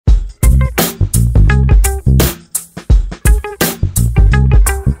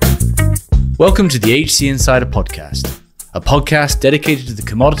Welcome to the HC Insider Podcast, a podcast dedicated to the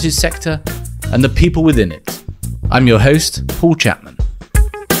commodities sector and the people within it. I'm your host, Paul Chapman.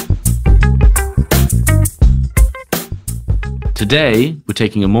 Today, we're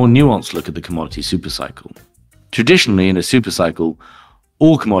taking a more nuanced look at the commodity supercycle. Traditionally, in a supercycle,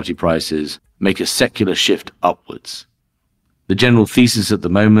 all commodity prices make a secular shift upwards. The general thesis at the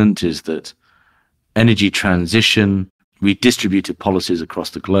moment is that energy transition, redistributed policies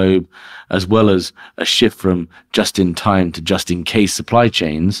across the globe, as well as a shift from just-in-time to just-in-case supply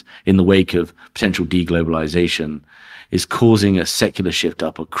chains in the wake of potential deglobalization, is causing a secular shift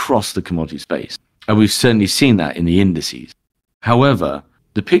up across the commodity space. And we've certainly seen that in the indices. However,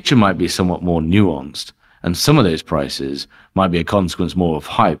 the picture might be somewhat more nuanced, and some of those prices might be a consequence more of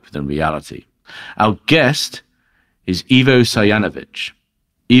hype than reality. Our guest is Ivo Sarjanovic.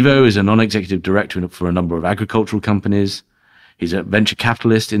 Ivo is a non-executive director for a number of agricultural companies. He's a venture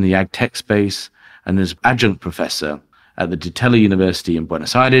capitalist in the ag tech space and is adjunct professor at the Tella University in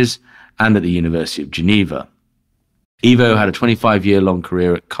Buenos Aires and at the University of Geneva. Ivo had a 25-year-long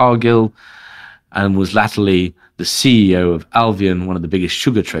career at Cargill and was latterly the CEO of Alvean, one of the biggest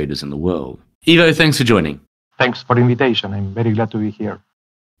sugar traders in the world. Ivo, thanks for joining. Thanks for the invitation. I'm very glad to be here.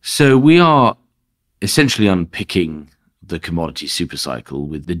 So we are essentially unpicking the commodity supercycle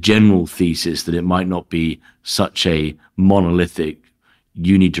with the general thesis that it might not be such a monolithic,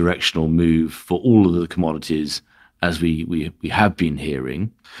 unidirectional move for all of the commodities as we have been hearing.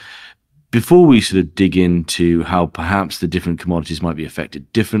 Before we sort of dig into how perhaps the different commodities might be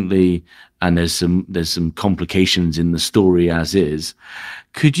affected differently, and there's some complications in the story as is,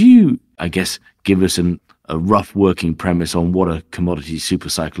 could you, I guess, give us a rough working premise on what a commodity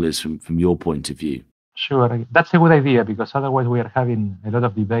supercycle is from your point of view? Sure, that's a good idea, because otherwise we are having a lot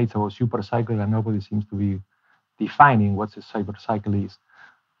of debates about supercycle and nobody seems to be defining what a supercycle is.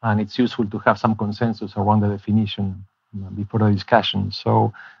 And it's useful to have some consensus around the definition before the discussion.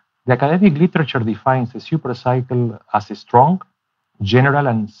 So the academic literature defines a supercycle as a strong, general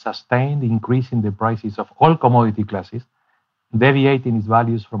and sustained increase in the prices of all commodity classes, deviating its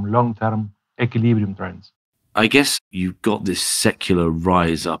values from long-term equilibrium trends. I guess you've got this secular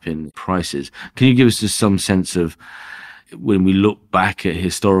rise up in prices. Can you give us just some sense of, when we look back at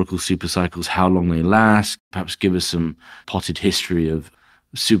historical supercycles, how long they last? Perhaps give us some potted history of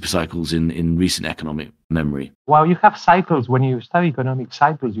supercycles in recent economic memory. Well, you have cycles. When you study economic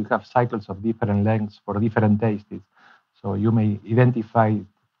cycles, you have cycles of different lengths for different tastes. So you may identify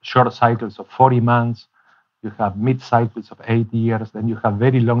short cycles of 40 months, you have mid cycles of 8 years, then you have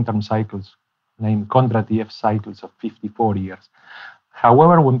very long-term cycles named Kondratiev cycles of 54 years.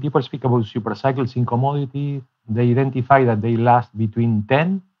 However, when people speak about supercycles in commodity, they identify that they last between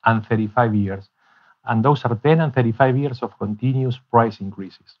 10 and 35 years. And those are 10 and 35 years of continuous price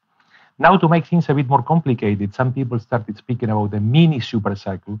increases. Now, to make things a bit more complicated, some people started speaking about a mini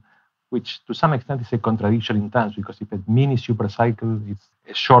supercycle, which to some extent is a contradiction in terms, because if a mini supercycle is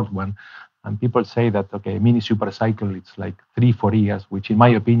a short one, and people say that, okay, mini supercycle, it's like 3-4 years, which in my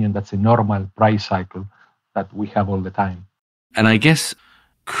opinion, that's a normal price cycle that we have all the time. And I guess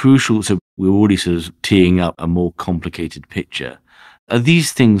crucial, so we're already sort of teeing up a more complicated picture. Are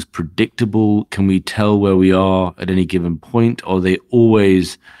these things predictable? Can we tell where we are at any given point, or they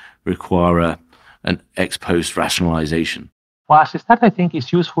always require an ex-post rationalization? Well, as a start, I think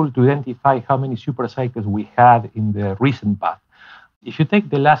it's useful to identify how many supercycles we had in the recent past. If you take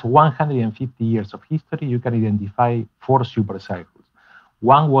the last 150 years of history, you can identify 4 supercycles.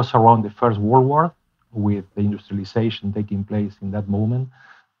 One was around the First World War, with the industrialization taking place in that moment.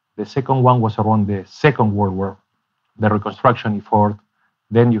 The second one was around the Second World War, the reconstruction effort.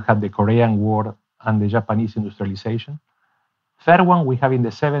 Then you had the Korean War and the Japanese industrialization. Third one, we have in the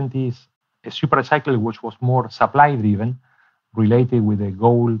 70s a supercycle which was more supply-driven, related with the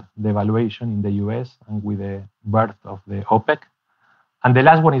gold devaluation in the US and with the birth of the OPEC. And the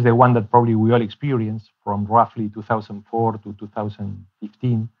last one is the one that probably we all experienced from roughly 2004 to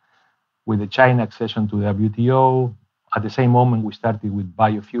 2015 with the China accession to the WTO. At the same moment, we started with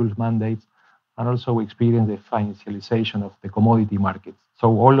biofuels mandates, and also we experienced the financialization of the commodity markets. So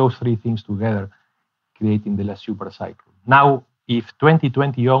all those 3 things together creating the last super cycle. Now, if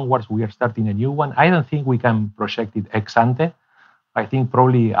 2020 onwards we are starting a new one, I don't think we can project it ex ante. I think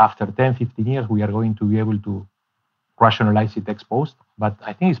probably after 10, 15 years, we are going to be able to rationalize it ex post. But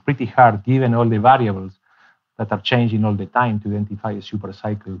I think it's pretty hard, given all the variables that are changing all the time, to identify a super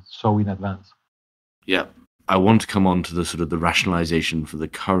cycle so in advance. Yeah, I want to come on to the sort of the rationalization for the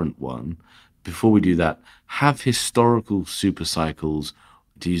current one. Before we do that, have historical super cycles,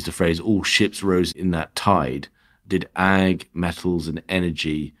 to use the phrase, all ships rose in that tide, did ag, metals and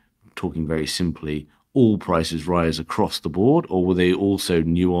energy talking very simply, all prices rise across the board, or were they also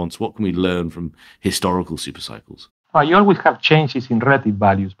nuanced? What can we learn from historical super cycles? You always have changes in relative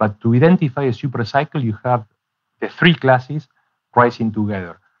values, but to identify a super cycle, you have the three classes rising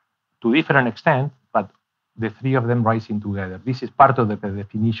together to different extent, but the three of them rising together. This is part of the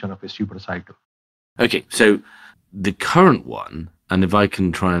definition of a super cycle. Okay, so the current one, and if I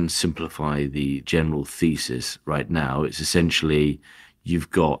can try and simplify the general thesis right now, it's essentially you've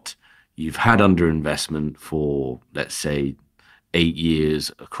had underinvestment for, let's say, 8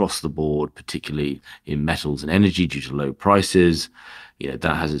 years across the board, particularly in metals and energy due to low prices.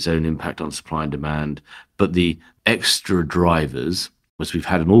 That has its own impact on supply and demand. But the extra drivers, as we've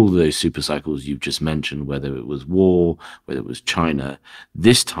had in all of those super cycles you've just mentioned, whether it was war, whether it was China,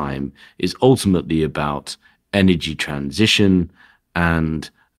 this time is ultimately about energy transition and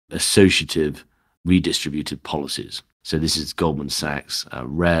associative redistributed policies. So this is Goldman Sachs,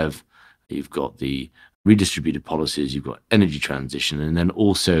 REV, you've got the redistributed policies, you've got energy transition, and then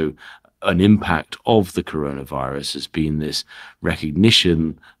also an impact of the coronavirus has been this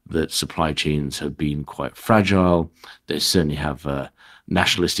recognition that supply chains have been quite fragile. They certainly have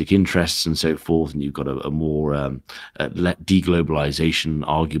nationalistic interests and so forth, and you've got a more deglobalization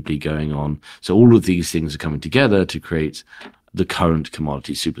arguably going on. So all of these things are coming together to create the current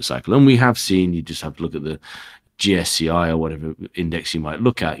commodity super cycle. And we have seen, you just have to look at the GSCI or whatever index you might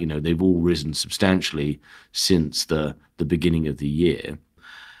look at, they've all risen substantially since the beginning of the year.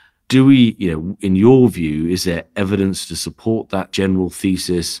 Do we, in your view, is there evidence to support that general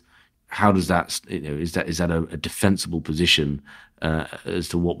thesis? How does that, is that a defensible position as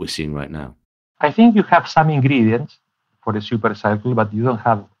to what we're seeing right now? I think you have some ingredients for a super cycle, but you don't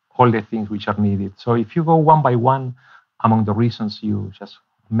have all the things which are needed. So if you go one by one among the reasons you just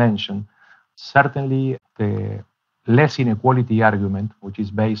mentioned, certainly the less inequality argument, which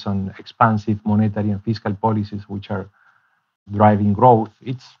is based on expansive monetary and fiscal policies which are driving growth,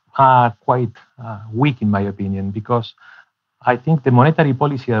 it's quite weak in my opinion, because I think the monetary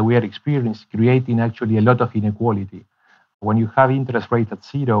policy that we are experiencing is creating actually a lot of inequality. When you have interest rate at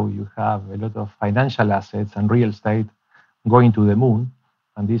zero, you have a lot of financial assets and real estate going to the moon,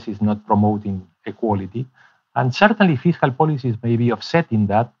 and this is not promoting equality. And certainly fiscal policies may be offsetting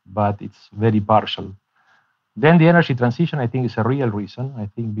that, but it's very partial. Then the energy transition, I think, is a real reason. I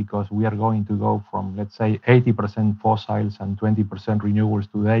think because we are going to go from, let's say, 80% fossils and 20% renewables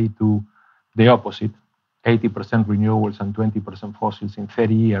today to the opposite, 80% renewables and 20% fossils in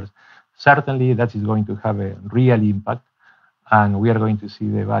 30 years. Certainly that is going to have a real impact, and we are going to see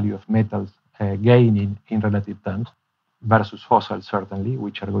the value of metals gaining in relative terms versus fossils, certainly,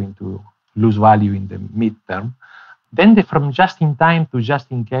 which are going to lose value in the midterm. Then from just-in-time to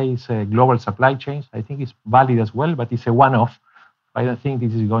just-in-case global supply chains, I think it's valid as well, but it's a one-off. I don't think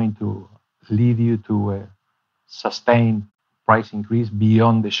this is going to lead you to a sustained price increase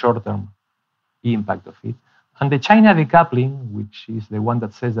beyond the short-term impact of it. And the China decoupling, which is the one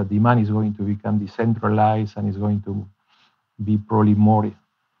that says that demand is going to become decentralized and is going to be probably more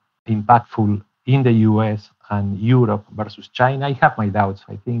impactful in the US and Europe versus China, I have my doubts.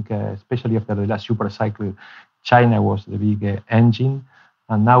 I think, especially after the last super cycle, China was the big engine.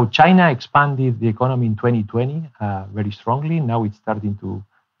 And now China expanded the economy in 2020 very strongly. Now it's starting to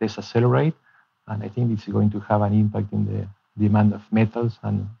decelerate. And I think it's going to have an impact in the demand of metals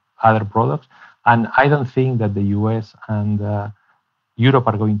and other products. And I don't think that the US and Europe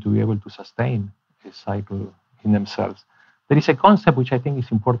are going to be able to sustain a cycle in themselves. There is a concept which I think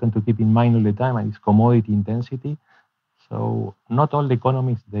is important to keep in mind all the time, and it's commodity intensity. So not all the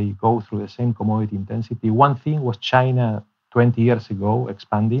economies, they go through the same commodity intensity. One thing was China 20 years ago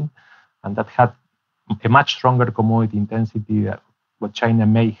expanding, and that had a much stronger commodity intensity than what China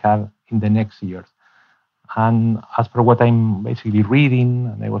may have in the next years. And as per what I'm basically reading,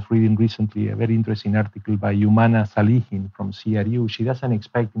 and I was reading recently a very interesting article by Yumana Salihin from CRU, she doesn't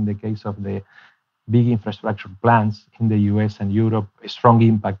expect, in the case of the big infrastructure plans in the US and Europe, a strong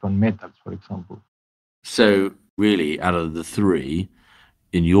impact on metals, for example. So really, out of the three,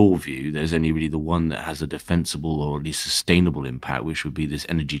 in your view, there's only really the one that has a defensible or at least sustainable impact, which would be this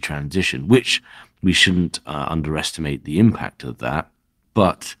energy transition, which we shouldn't underestimate the impact of that.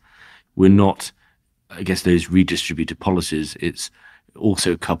 But we're not, I guess, those redistributed policies, it's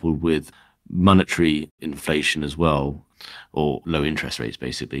also coupled with monetary inflation as well, or low interest rates,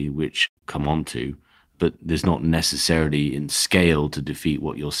 basically, which come onto. But there's not necessarily in scale to defeat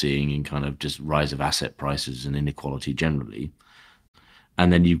what you're seeing in kind of just rise of asset prices and inequality generally.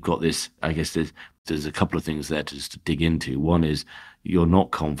 And then you've got this, I guess there's a couple of things there to just dig into. One is you're not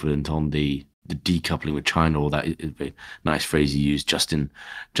confident on the the decoupling with China, or that very nice phrase you used, just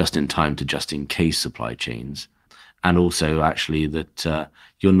in time to just in case supply chains. And also actually that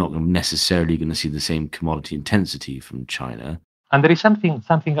you're not necessarily going to see the same commodity intensity from China. And there is something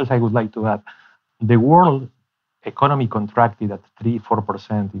else I would like to add. The world economy contracted at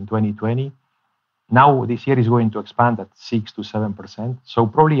 3-4% in 2020. Now this year is going to expand at 6 to 7%. So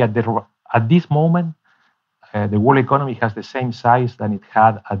probably at this moment, the world economy has the same size than it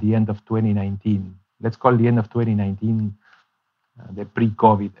had at the end of 2019. Let's call the end of 2019 the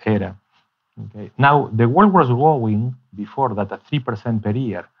pre-COVID era. Okay. Now, the world was growing before that at 3% per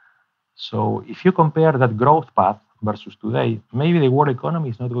year. So if you compare that growth path versus today, maybe the world economy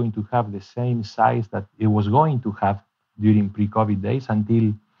is not going to have the same size that it was going to have during pre-COVID days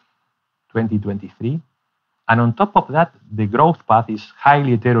until 2023. And on top of that, the growth path is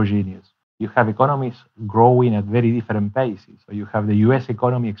highly heterogeneous. You have economies growing at very different paces. So you have the US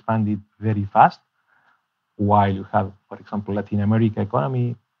economy expanded very fast, while you have, for example, Latin America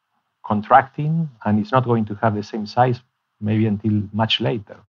economy contracting, and it's not going to have the same size maybe until much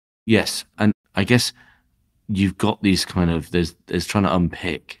later. Yes, and I guess you've got these kind of, there's trying to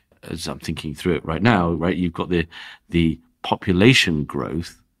unpick, as I'm thinking through it right now, right? You've got the population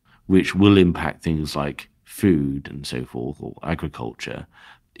growth, which will impact things like food and so forth, or agriculture.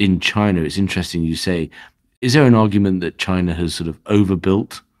 In China, it's interesting you say, is there an argument that China has sort of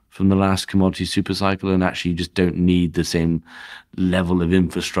overbuilt from the last commodity super cycle, and actually you just don't need the same level of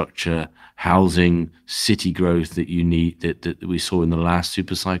infrastructure, housing, city growth that you need that we saw in the last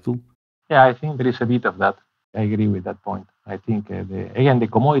super cycle? Yeah, I think there is a bit of that. I agree with that point. I think, the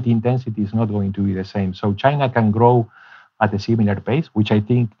commodity intensity is not going to be the same. So China can grow at a similar pace, which I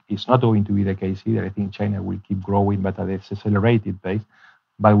think is not going to be the case either. I think China will keep growing, but at an accelerated pace,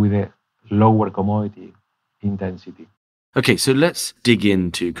 but with a lower commodity intensity. Okay, so let's dig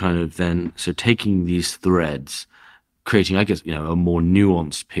into kind of then, so taking these threads, creating, I guess, a more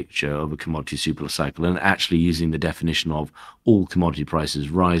nuanced picture of a commodity super cycle, and actually using the definition of all commodity prices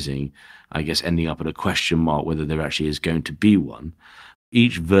rising, I guess ending up at a question mark whether there actually is going to be one.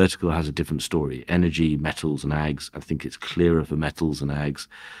 Each vertical has a different story. Energy, metals, and ags. I think it's clearer for metals and ags.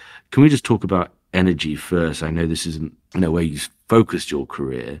 Can we just talk about energy first? I know this isn't where you focused your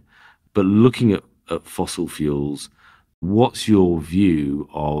career, but looking at fossil fuels, what's your view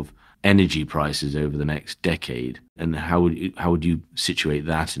of energy prices over the next decade, and how would you situate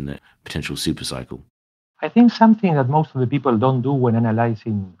that in the potential super cycle? I think something that most of the people don't do when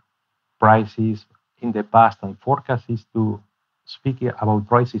analyzing prices in the past and forecasts is to speak about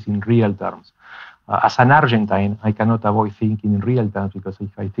prices in real terms. As an Argentine, I cannot avoid thinking in real terms, because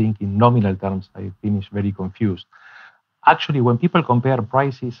if I think in nominal terms, I finish very confused. Actually, when people compare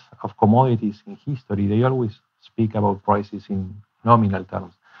prices of commodities in history, they always speak about prices in nominal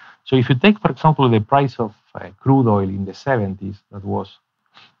terms. So if you take, for example, the price of crude oil in the 70s, that was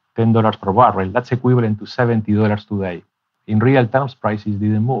 $10 per barrel, that's equivalent to $70 today. In real terms, prices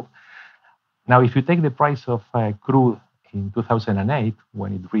didn't move. Now, if you take the price of crude in 2008,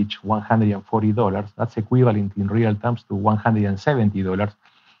 when it reached $140, that's equivalent in real terms to $170.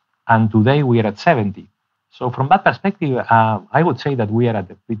 And today we are at 70. So from that perspective, I would say that we are at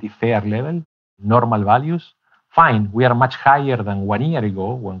a pretty fair level, normal values. Fine, we are much higher than 1 year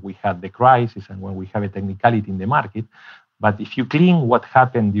ago when we had the crisis and when we have a technicality in the market. But if you clean what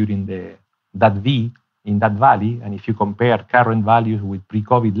happened during that V in that valley, and if you compare current values with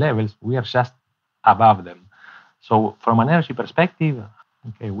pre-COVID levels, we are just above them. So from an energy perspective,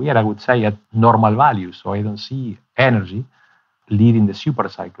 okay, we are, I would say, at normal values. So I don't see energy leading the super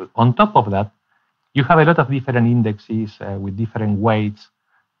cycle. On top of that, you have a lot of different indexes with different weights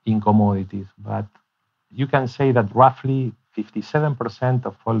in commodities, but you can say that roughly 57%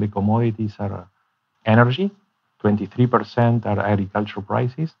 of all the commodities are energy, 23% are agricultural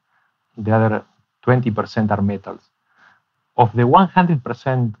prices, the other 20% are metals. Of the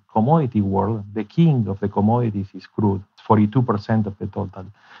 100% commodity world, the king of the commodities is crude, 42% of the total.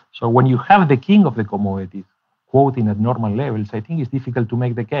 So when you have the king of the commodities quoting at normal levels, I think it's difficult to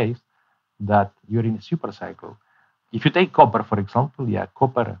make the case that you're in a super cycle. If you take copper, for example,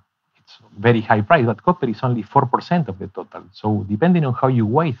 copper, it's very high price, but copper is only 4% of the total. So depending on how you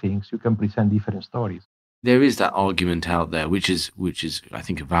weigh things, you can present different stories. There is that argument out there, which is I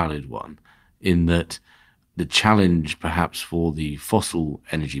think a valid one, in that the challenge perhaps for the fossil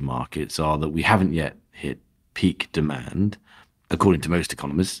energy markets are that we haven't yet hit peak demand, according to most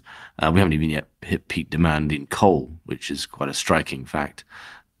economists. We haven't even yet hit peak demand in coal, which is quite a striking fact.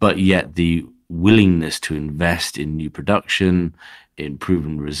 But yet the willingness to invest in new production, in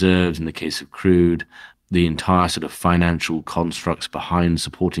proven reserves in the case of crude, the entire sort of financial constructs behind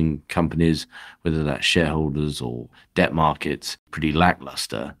supporting companies, whether that's shareholders or debt markets, pretty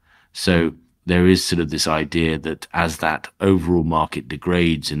lackluster. So there is sort of this idea that as that overall market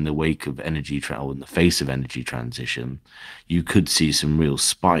degrades in the wake of or in the face of energy transition, you could see some real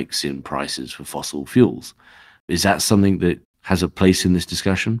spikes in prices for fossil fuels. Is that something that has a place in this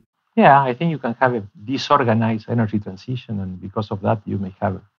discussion? Yeah, I think you can have a disorganized energy transition, and because of that, you may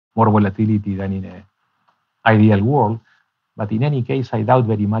have more volatility than in an ideal world. But in any case, I doubt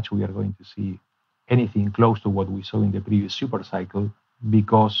very much we are going to see anything close to what we saw in the previous super cycle,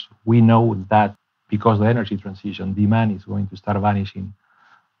 because we know that because of the energy transition, demand is going to start vanishing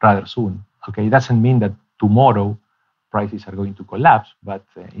rather soon. Okay, it doesn't mean that tomorrow prices are going to collapse, but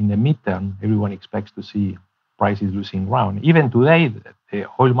in the midterm, everyone expects to see prices losing ground. Even today, the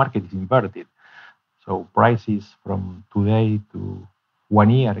oil market is inverted. So prices from today to 1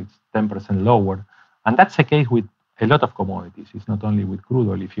 year, it's 10% lower. And that's the case with a lot of commodities. It's not only with crude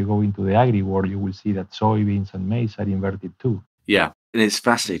oil. If you go into the agri world, you will see that soybeans and maize are inverted too. Yeah, and it's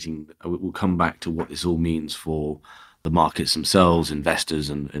fascinating. We'll come back to what this all means for the markets themselves,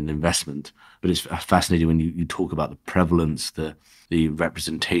 investors and investment. But it's fascinating when you talk about the prevalence, the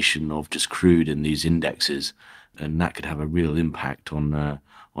representation of just crude in these indexes, and that could have a real impact on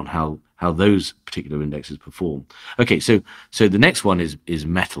how those particular indexes perform. Okay, so the next one is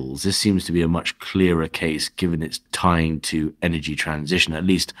metals. This seems to be a much clearer case given its tying to energy transition, at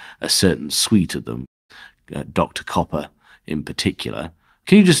least a certain suite of them, Dr. Copper in particular.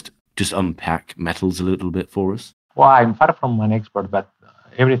 Can you just unpack metals a little bit for us? Well, I'm far from an expert, but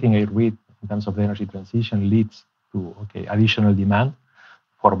everything I read in terms of the energy transition leads to additional demand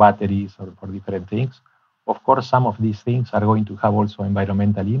for batteries or for different things. Of course, some of these things are going to have also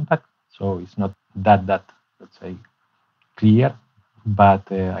environmental impact, so it's not that let's say clear. But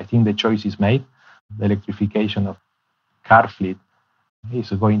I think the choice is made. The electrification of car fleet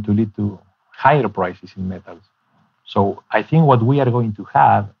is going to lead to higher prices in metals. So I think what we are going to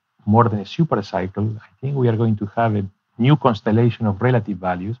have, more than a super cycle, I think we are going to have a new constellation of relative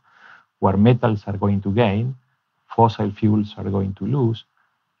values where metals are going to gain, fossil fuels are going to lose,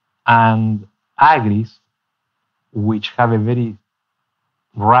 and agris, which have a very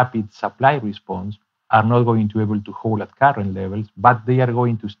rapid supply response, are not going to be able to hold at current levels, but they are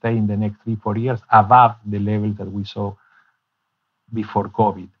going to stay in the next 3-4 years above the levels that we saw before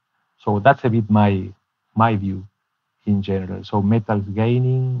COVID. So that's a bit my view in general. So metals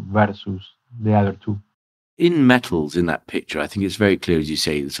gaining versus the other two. In metals, in that picture, I think it's very clear, as you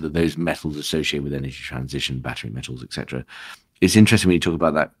say, sort of those metals associated with energy transition, battery metals, etc. It's interesting when you talk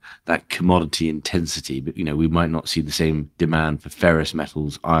about that commodity intensity, but we might not see the same demand for ferrous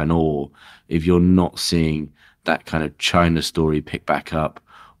metals, iron ore, if you're not seeing that kind of China story pick back up,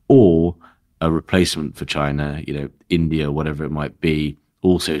 or a replacement for China, India, whatever it might be,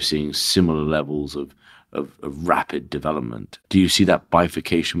 also seeing similar levels of rapid development. Do you see that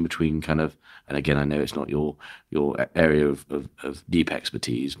bifurcation between kind of, and again, I know it's not your area of deep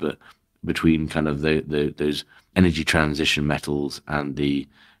expertise, but between kind of those energy transition metals and the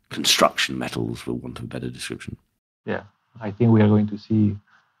construction metals, for want of a better description? Yeah, I think we are going to see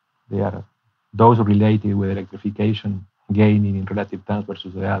those related with electrification gaining in relative terms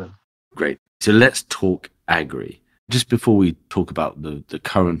versus the others. Great. So let's talk agri. Just before we talk about the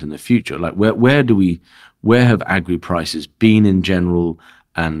current and the future, like where have agri prices been in general,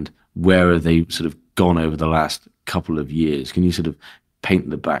 and where have they sort of gone over the last couple of years? Can you sort of paint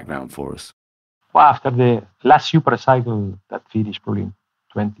the background for us? Well, after the last super cycle that finished probably in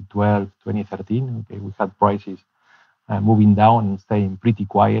 2012, 2013, we had prices moving down and staying pretty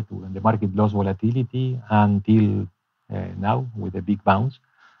quiet when the market lost volatility until now with a big bounce.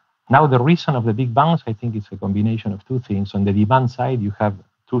 Now, the reason of the big bounce, I think, is a combination of two things. On the demand side, you have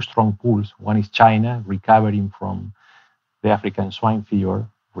two strong pulls. One is China recovering from the African swine fever,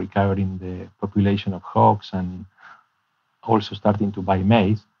 recovering the population of hogs, and also starting to buy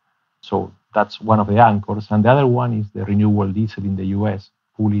maize. So that's one of the anchors. And the other one is the renewable diesel in the US,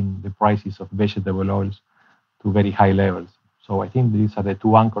 pulling the prices of vegetable oils to very high levels. So I think these are the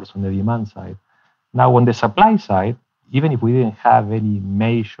two anchors on the demand side. Now, on the supply side, even if we didn't have any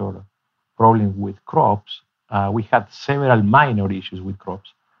major problem with crops, we had several minor issues with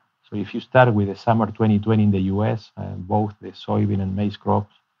crops. So if you start with the summer 2020 in the US, both the soybean and maize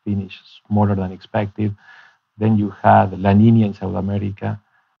crops finished smaller than expected. Then you had La Nina in South America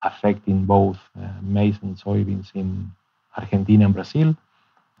affecting both maize and soybeans in Argentina and Brazil.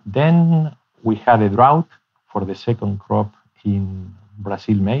 Then we had a drought for the second crop in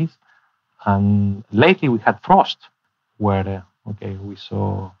Brazil maize. And lately we had frost, where we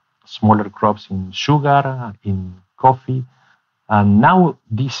saw smaller crops in sugar, in coffee. And now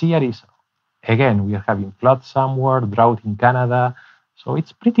this year is, again, we are having floods somewhere, drought in Canada. So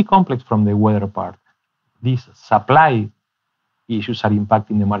it's pretty complex from the weather part. These supply issues are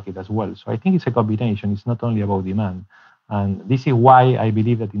impacting the market as well. So I think it's a combination. It's not only about demand. And this is why I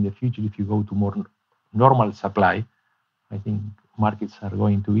believe that in the future, if you go to more normal supply, I think markets are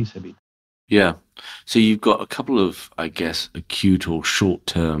going to ease a bit. Yeah. So you've got a couple of, I guess, acute or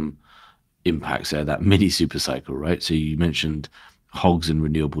short-term impacts there, that mini super cycle, right? So you mentioned hogs and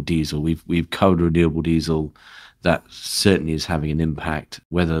renewable diesel. We've covered renewable diesel. That certainly is having an impact.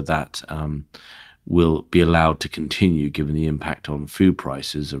 Whether that will be allowed to continue given the impact on food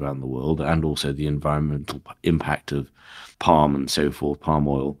prices around the world and also the environmental impact of palm and so forth, palm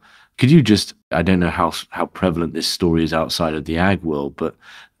oil. Could you just, I don't know how prevalent this story is outside of the ag world, but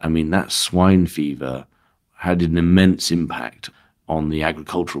I mean, that swine fever had an immense impact on the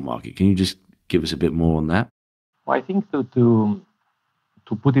agricultural market. Can you just give us a bit more on that? Well, I think to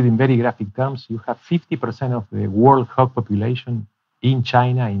put it in very graphic terms, you have 50% of the world hog population in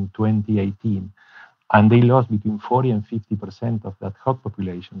China in 2018. And they lost between 40 and 50% of that hog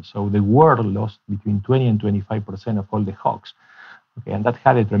population. So the world lost between 20 and 25% of all the hogs. Okay, and that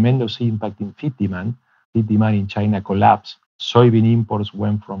had a tremendous impact in feed demand. Feed demand in China collapsed. Soybean imports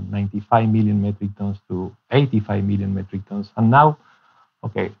went from 95 million metric tons to 85 million metric tons. And now,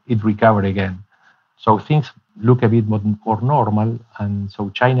 okay, it recovered again. So things look a bit more normal. And so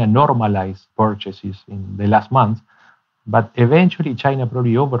China normalized purchases in the last month. But eventually, China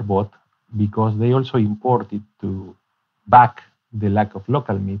probably overbought because they also imported to back the lack of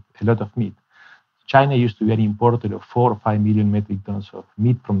local meat, a lot of meat. China used to be an importer of 4 or 5 million metric tons of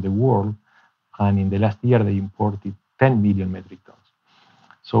meat from the world, and in the last year they imported 10 million metric tons.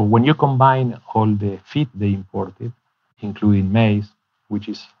 So when you combine all the feed they imported, including maize, which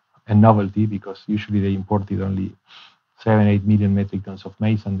is a novelty because usually they imported only 7, 8 million metric tons of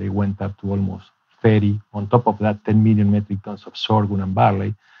maize, and they went up to almost 30. On top of that, 10 million metric tons of sorghum and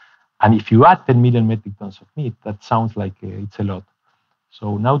barley. And if you add 10 million metric tons of meat, that sounds like it's a lot.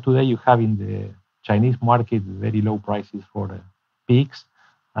 So now today you have in the Chinese market very low prices for pigs,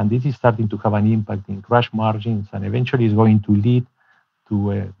 and this is starting to have an impact in crush margins, and eventually is going to lead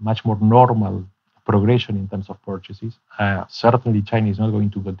to a much more normal progression in terms of purchases. Certainly China is not going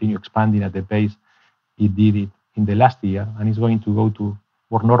to continue expanding at the pace it did it in the last year, and it's going to go to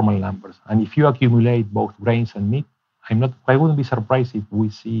more normal numbers. And if you accumulate both grains and meat, I wouldn't be surprised if we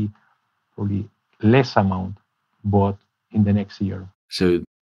see probably less amount bought in the next year. So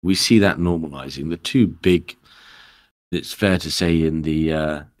we see that normalizing. The two big, it's fair to say, in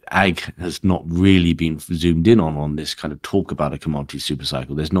the ag has not really been zoomed in on this kind of talk about a commodity super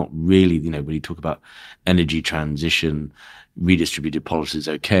cycle. There's not really, when you talk about energy transition, redistributed policies,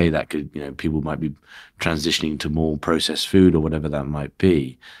 okay, that could, people might be transitioning to more processed food or whatever that might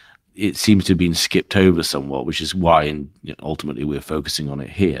be. It seems to have been skipped over somewhat, which is why ultimately we're focusing on it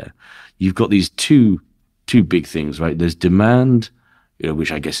here. You've got these two big things, right? There's demand,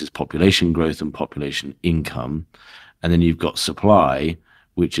 which I guess is population growth and population income. And then you've got supply,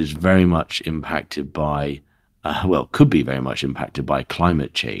 which is very much impacted by, could be very much impacted by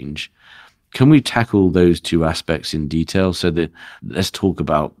climate change. Can we tackle those two aspects in detail? So let's talk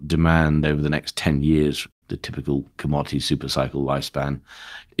about demand over the next 10 years, the typical commodity super cycle lifespan.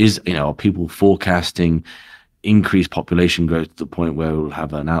 Are people forecasting increased population growth to the point where it will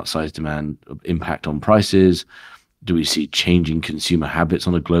have an outsized demand impact on prices? Do we see changing consumer habits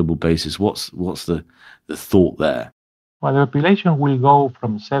on a global basis? What's the thought there? Well, the population will go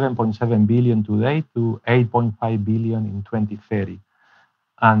from 7.7 billion today to 8.5 billion in 2030.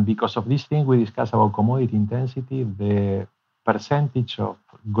 And because of this thing we discussed about commodity intensity, the percentage of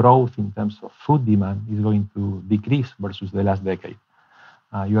growth in terms of food demand is going to decrease versus the last decade.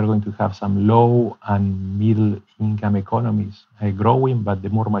 You are going to have some low and middle income economies growing, but the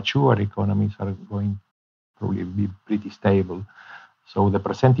more mature economies are going to probably be pretty stable. So the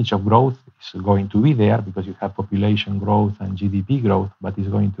percentage of growth is going to be there because you have population growth and GDP growth, but it's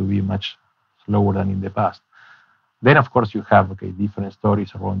going to be much slower than in the past. Then, of course, you have different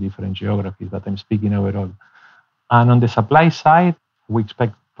stories around different geographies, but I'm speaking overall. And on the supply side, we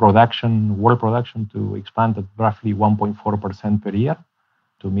expect world production to expand at roughly 1.4% per year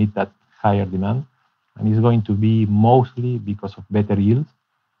to meet that higher demand. And it's going to be mostly because of better yield,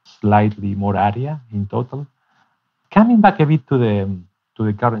 slightly more area in total. Coming back a bit to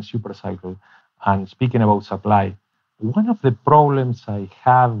the current super cycle and speaking about supply, one of the problems I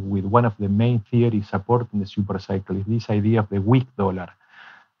have with one of the main theories supporting the super cycle is this idea of the weak dollar.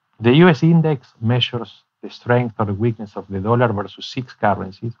 The US index measures the strength or the weakness of the dollar versus 6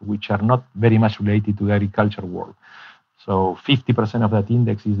 currencies, which are not very much related to the agriculture world. So 50% of that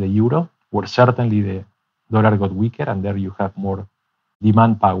index is the euro, where certainly the dollar got weaker, and there you have more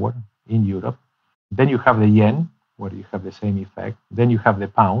demand power in Europe. Then you have the yen, where you have the same effect. Then you have the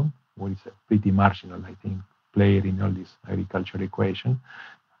pound, which is a pretty marginal, I think, player in all this agriculture equation.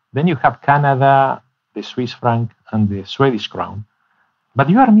 Then you have Canada, the Swiss franc, and the Swedish crown. But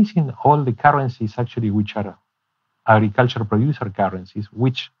you are missing all the currencies actually which are agriculture producer currencies,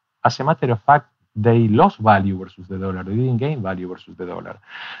 which, as a matter of fact, they lost value versus the dollar. They didn't gain value versus the dollar.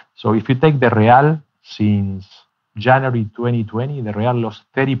 So if you take the real, since January 2020, the real lost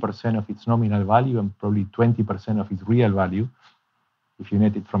 30% of its nominal value and probably 20% of its real value, if you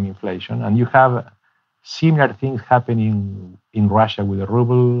net it from inflation. And you have similar things happening in Russia with the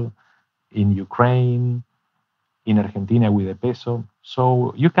ruble, in Ukraine, in Argentina with the peso.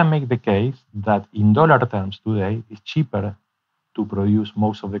 So you can make the case that in dollar terms today, it's cheaper to produce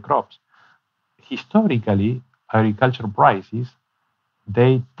most of the crops. Historically, agriculture prices,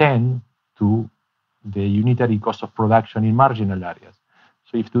 they tend to the unitary cost of production in marginal areas.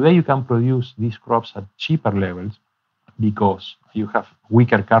 So if today you can produce these crops at cheaper levels because you have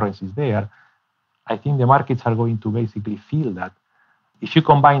weaker currencies there, I think the markets are going to basically feel that. If you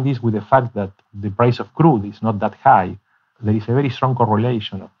combine this with the fact that the price of crude is not that high, there is a very strong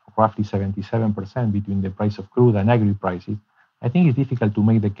correlation of roughly 77% between the price of crude and agri prices. I think it's difficult to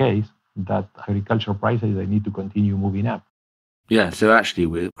make the case that agricultural prices they need to continue moving up. Yeah, so actually,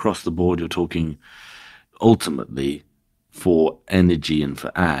 we're across the board, you're talking ultimately for energy and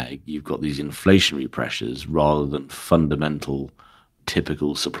for ag, you've got these inflationary pressures rather than fundamental,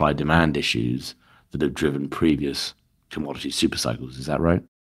 typical supply-demand issues that have driven previous commodity super cycles. Is that right?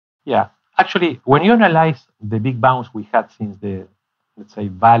 Yeah. Actually, when you analyze the big bounce we had since the, let's say,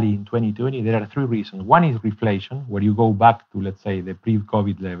 valley in 2020, there are three reasons. One is reflation, where you go back to, let's say, the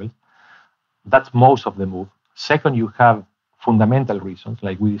pre-COVID levels. That's most of the move. Second, you have fundamental reasons,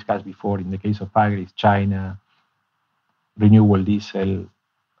 like we discussed before. In the case of agri, China, renewable diesel,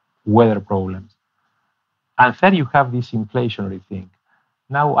 weather problems. And third, you have this inflationary thing.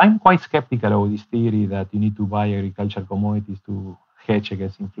 Now, I'm quite skeptical of this theory that you need to buy agricultural commodities to hedge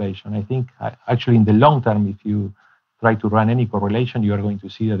against inflation. I think actually in the long term, if you try to run any correlation, you are going to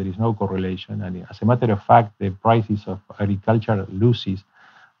see that there is no correlation. And as a matter of fact, the prices of agriculture loses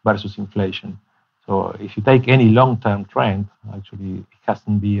versus inflation. So if you take any long-term trend, actually it has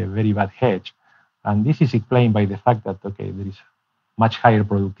to be a very bad hedge. And this is explained by the fact that, okay, there is much higher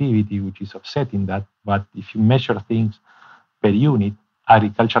productivity, which is offsetting that. But if you measure things per unit,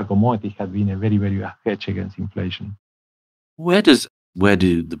 agricultural commodities have been a very, very bad hedge against inflation. Where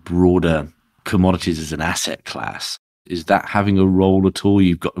do the broader commodities as an asset class, is that having a role at all?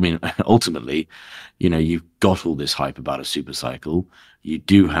 You've got, I mean, ultimately, you've got all this hype about a super cycle. You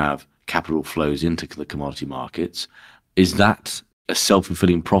do have capital flows into the commodity markets. Is that a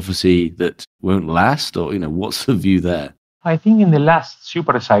self-fulfilling prophecy that won't last? Or, what's the view there? I think in the last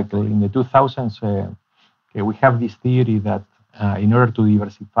super cycle, in the 2000s, we have this theory that in order to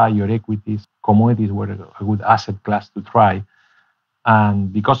diversify your equities, commodities were a good asset class to try.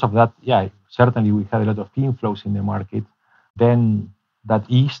 And because of that, certainly we had a lot of inflows in the market. Then that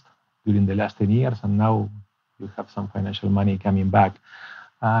eased during the last 10 years, and now you have some financial money coming back.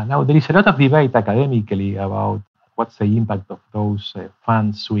 Now there is a lot of debate academically about what's the impact of those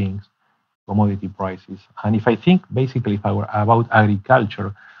fund swings, commodity prices. And if I think basically about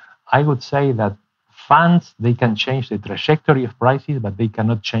agriculture, I would say that funds, they can change the trajectory of prices, but they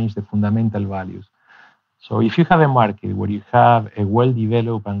cannot change the fundamental values. So if you have a market where you have a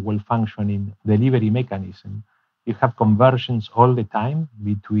well-developed and well-functioning delivery mechanism, you have conversions all the time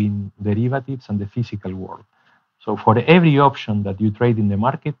between derivatives and the physical world. So for every option that you trade in the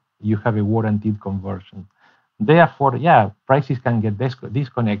market, you have a warranted conversion. Therefore, prices can get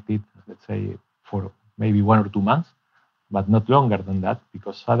disconnected, let's say, for maybe 1 or 2 months, but not longer than that,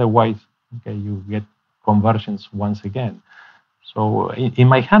 because otherwise, you get conversions once again. So in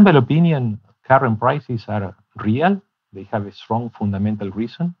my humble opinion, current prices are real. They have a strong fundamental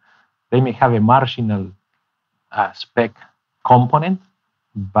reason. They may have a marginal spec component,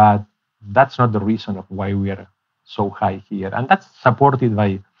 but that's not the reason of why we are so high here. And that's supported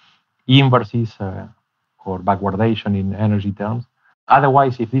by inverses or backwardation in energy terms.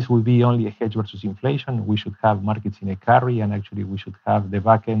 Otherwise, if this would be only a hedge versus inflation, we should have markets in a carry, and actually we should have the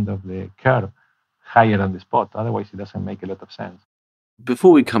back end of the curve higher than the spot. Otherwise, it doesn't make a lot of sense.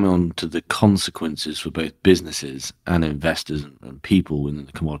 Before we come on to the consequences for both businesses and investors and people in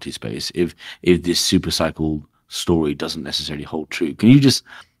the commodity space, if this super cycle story doesn't necessarily hold true, can you just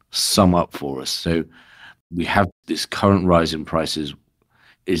sum up for us? So We have this current rise in prices.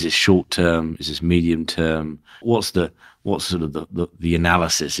 Is this short term? Is this medium term? What's sort of the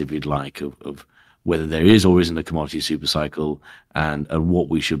analysis, if you'd like, of whether there is or isn't a commodity super cycle, and what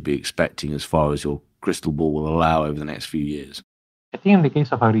we should be expecting as far as your crystal ball will allow over the next few years? I think in the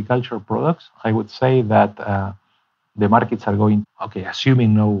case of agricultural products, I would say that the markets are going, okay,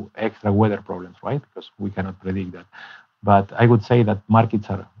 assuming no extra weather problems, right? Because we cannot predict that. But I would say that markets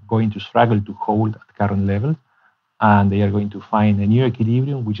are going to struggle to hold at current levels, and they are going to find a new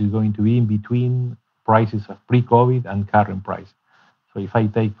equilibrium, which is going to be in between prices of pre-COVID and current price. So if I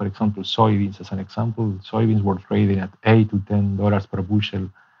take, for example, soybeans as an example, soybeans were trading at $8 to $10 per bushel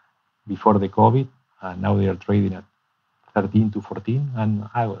before the COVID, and now they are trading at 13 to 14. And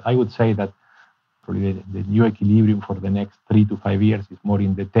I would say that probably the new equilibrium for the next 3 to 5 years is more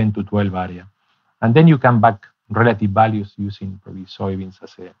in the 10 to 12 area. And then you come back relative values using probably soybeans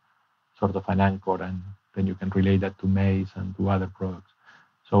as a sort of an anchor, and then you can relate that to maize and to other products.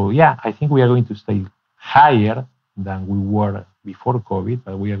 So yeah, I think we are going to stay higher than we were before COVID,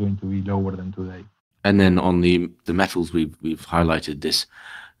 but we are going to be lower than today. And then on the metals, we've highlighted this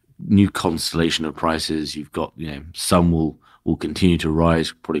new constellation of prices. You've got, some will continue to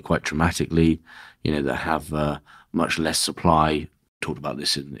rise probably quite dramatically, that have much less supply. Talked about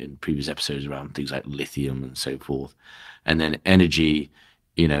this in previous episodes around things like lithium and so forth. And then energy,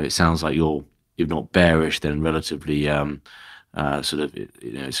 it sounds like you're, if not bearish, then relatively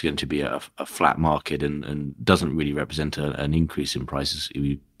it's going to be a flat market and doesn't really represent an increase in prices if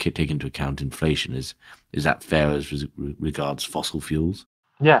you take into account inflation. Is that fair as regards fossil fuels?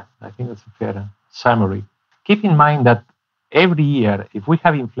 Yeah, I think that's a fair summary. Keep in mind that every year, if we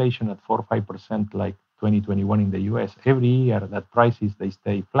have inflation at 4 or 5% like 2021 in the US, every year that prices, they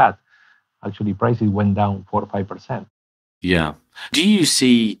stay flat. Actually, prices went down 4 or 5%. Yeah. Do you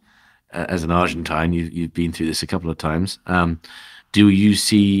see, as an Argentine, you've been through this a couple of times, do you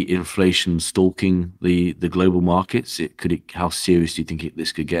see inflation stalking the global markets? How serious do you think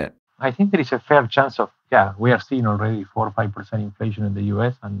this could get? I think there is a fair chance of, we are seeing already 4 or 5% inflation in the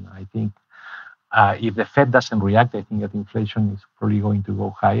US. And I think if the Fed doesn't react, I think that inflation is probably going to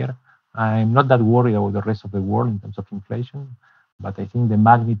go higher. I'm not that worried about the rest of the world in terms of inflation, but I think the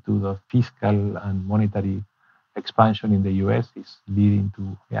magnitude of fiscal and monetary expansion in the US is leading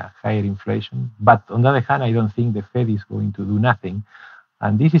to higher inflation. But on the other hand, I don't think the Fed is going to do nothing.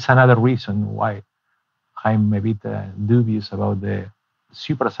 And this is another reason why I'm a bit dubious about the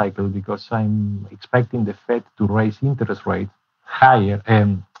super cycle, because I'm expecting the Fed to raise interest rates higher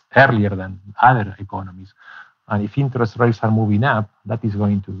earlier than other economies. And if interest rates are moving up, that is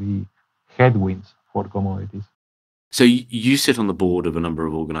going to be headwinds for commodities. So you sit on the board of a number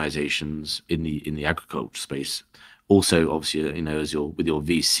of organizations in the agriculture space. Also, obviously, with your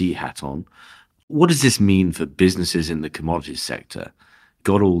VC hat on. What does this mean for businesses in the commodities sector?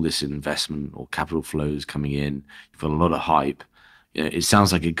 Got all this investment or capital flows coming in. You've got a lot of hype. It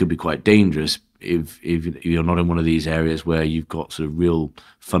sounds like it could be quite dangerous if you're not in one of these areas where you've got sort of real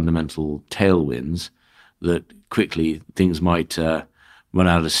fundamental tailwinds, that quickly things might run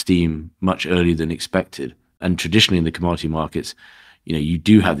out of steam much earlier than expected. And traditionally in the commodity markets, you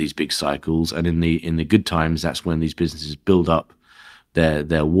do have these big cycles, and in the good times, that's when these businesses build up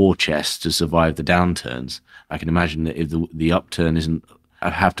their war chests to survive the downturns. I can imagine that if the upturn isn't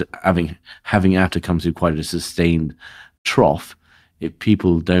having to come through quite a sustained trough,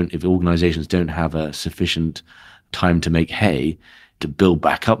 if organizations don't have a sufficient time to make hay to build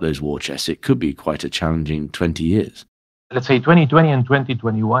back up those war chests, it could be quite a challenging 20 years. Let's say 2020 and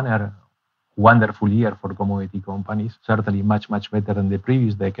 2021 are wonderful year for commodity companies, certainly much, much better than the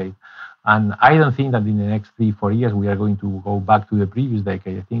previous decade. And I don't think that in the next 3-4 years we are going to go back to the previous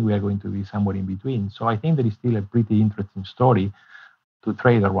decade. I think we are going to be somewhere in between. So I think there is still a pretty interesting story to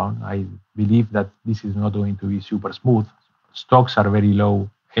trade around. I believe that this is not going to be super smooth. Stocks are very low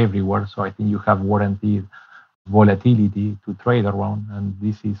everywhere, so I think you have warranted volatility to trade around, and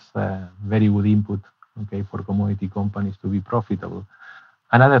this is a very good input, for commodity companies to be profitable.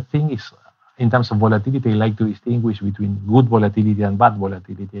 Another thing is, in terms of volatility, I like to distinguish between good volatility and bad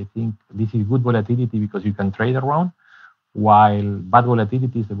volatility. I think this is good volatility because you can trade around, while bad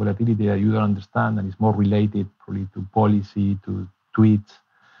volatility is the volatility that you don't understand and is more related probably to policy, to tweets,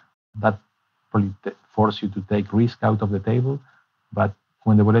 that probably force you to take risk out of the table. But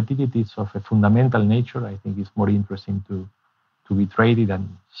when the volatility is of a fundamental nature, I think it's more interesting to be traded,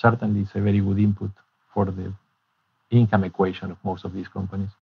 and certainly it's a very good input for the income equation of most of these companies.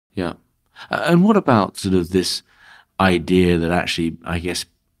 Yeah. And what about sort of this idea that actually, I guess,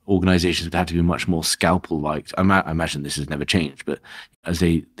 organizations would have to be much more scalpel-like? I imagine this has never changed, but as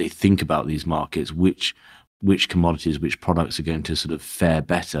they think about these markets, which which commodities, which products are going to sort of fare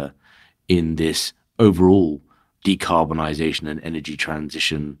better in this overall decarbonization and energy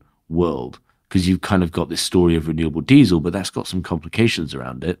transition world. Because you've kind of got this story of renewable diesel, but that's got some complications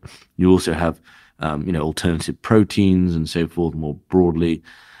around it. You also have, alternative proteins and so forth more broadly.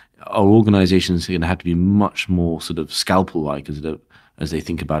 Our organizations are going to have to be much more sort of scalpel-like as they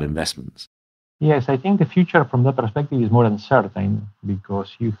think about investments. Yes, I think the future from that perspective is more uncertain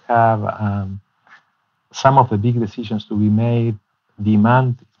because you have some of the big decisions to be made.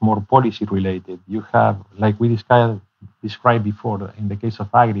 Demand is more policy related. You have, like we described before in the case of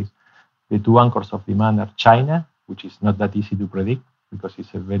agris, the two anchors of demand are China, which is not that easy to predict because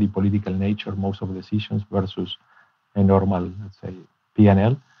it's a very political nature, most of the decisions, versus a normal, let's say,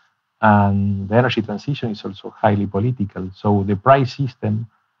 P&L. And the energy transition is also highly political. So the price system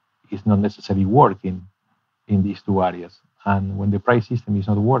is not necessarily working in these two areas. And when the price system is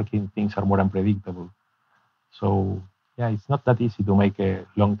not working, things are more unpredictable. So yeah, it's not that easy to make a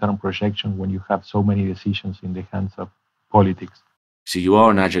long-term projection when you have so many decisions in the hands of politics. So you are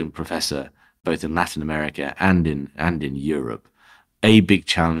an adjunct professor both in Latin America and in Europe. A big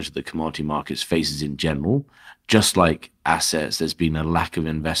challenge that commodity markets faces in general, just like assets, there's been a lack of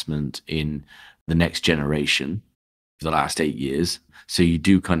investment in the next generation for the last 8 years. So you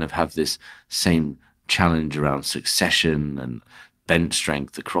do kind of have this same challenge around succession and bench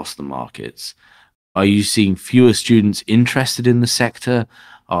strength across the markets. Are you seeing fewer students interested in the sector?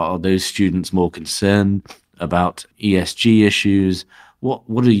 Are those students more concerned about ESG issues?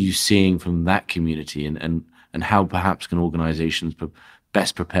 What are you seeing from that community, and how perhaps can organizations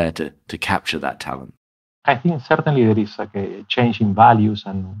best prepare to capture that talent? I think certainly there is like a change in values,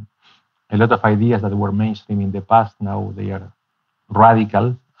 and a lot of ideas that were mainstream in the past, now they are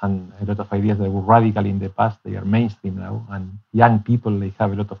radical, and a lot of ideas that were radical in the past, they are mainstream now. And young people, they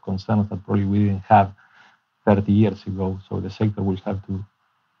have a lot of concerns that probably we didn't have 30 years ago. So the sector will have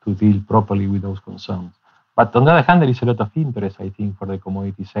to deal properly with those concerns. But on the other hand, there is a lot of interest, I think, for the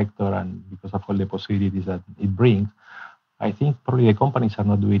commodity sector, and because of all the possibilities that it brings, I think probably the companies are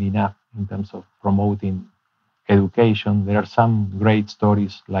not doing enough in terms of promoting education. There are some great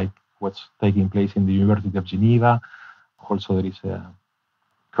stories like what's taking place in the University of Geneva. Also, there is a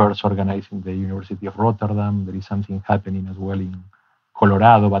course organized in the University of Rotterdam. There is something happening as well in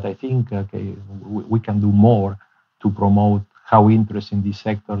Colorado. But I think we can do more to promote how interest in this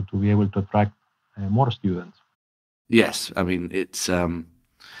sector to be able to attract more students. Yes, I mean, it's,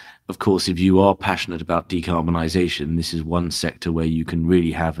 of course, if you are passionate about decarbonization, this is one sector where you can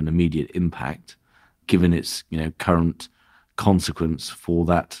really have an immediate impact, given its current consequence for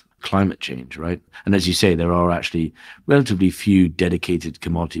that climate change, right? And as you say, there are actually relatively few dedicated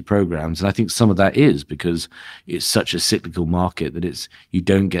commodity programs, and I think some of that is because it's such a cyclical market that you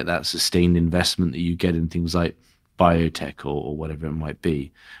don't get that sustained investment that you get in things like biotech or whatever it might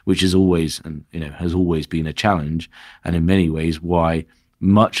be, which is always has always been a challenge, and in many ways why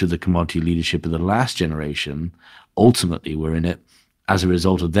much of the commodity leadership of the last generation ultimately were in it as a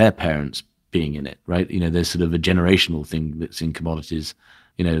result of their parents being in it, right? There's sort of a generational thing that's in commodities,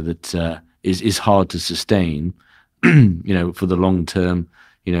 that is hard to sustain, for the long term,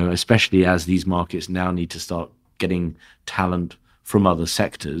 especially as these markets now need to start getting talent from other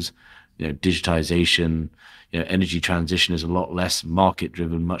sectors. Digitization, energy transition is a lot less market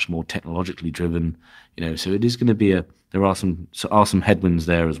driven, much more technologically driven, so it is going to be there are some headwinds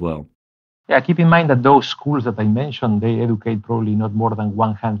there as well. Yeah, keep in mind that those schools that I mentioned, they educate probably not more than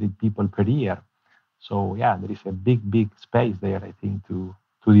 100 people per year. So yeah, there is a big space there, I think, to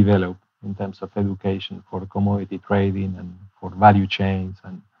develop in terms of education for commodity trading and for value chains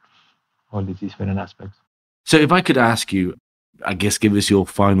and all these different aspects. So if I could ask you, I guess, give us your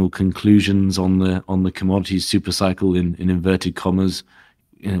final conclusions on the commodities super cycle in inverted commas.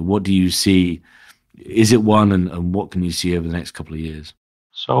 What do you see? Is it one, and what can you see over the next couple of years?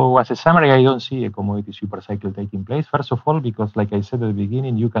 So as a summary, I don't see a commodity super cycle taking place. First of all, because like I said at the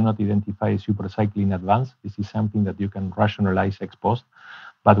beginning, you cannot identify a super cycle in advance. This is something that you can rationalize ex post.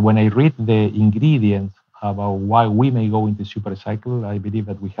 But when I read the ingredients about why we may go into super cycle, I believe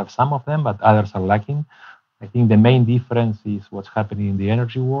that we have some of them, but others are lacking. I think the main difference is what's happening in the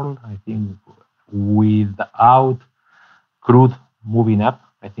energy world. I think without crude moving up,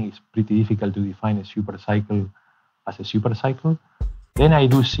 I think it's pretty difficult to define a super cycle as a super cycle. Then I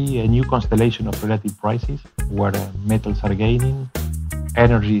do see a new constellation of relative prices where metals are gaining,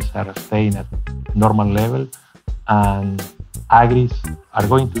 energies are staying at normal level, and agris are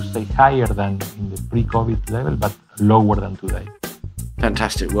going to stay higher than in the pre-COVID level, but lower than today.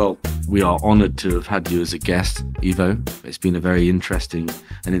 Fantastic. Well, we are honored to have had you as a guest, Ivo. It's been a very interesting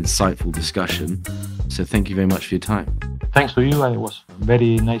and insightful discussion. So thank you very much for your time. Thanks to you. It was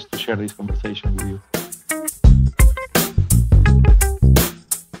very nice to share this conversation with you.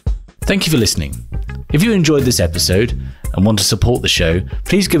 Thank you for listening. If you enjoyed this episode and want to support the show,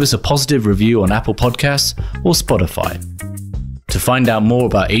 please give us a positive review on Apple Podcasts or Spotify. To find out more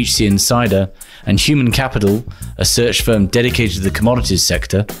about HC Insider and Human Capital, a search firm dedicated to the commodities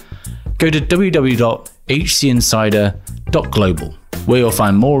sector, go to www.hcinsider.global, where you'll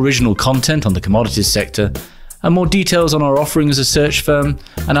find more original content on the commodities sector and more details on our offering as a search firm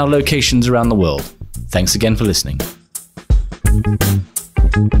and our locations around the world. Thanks again for listening.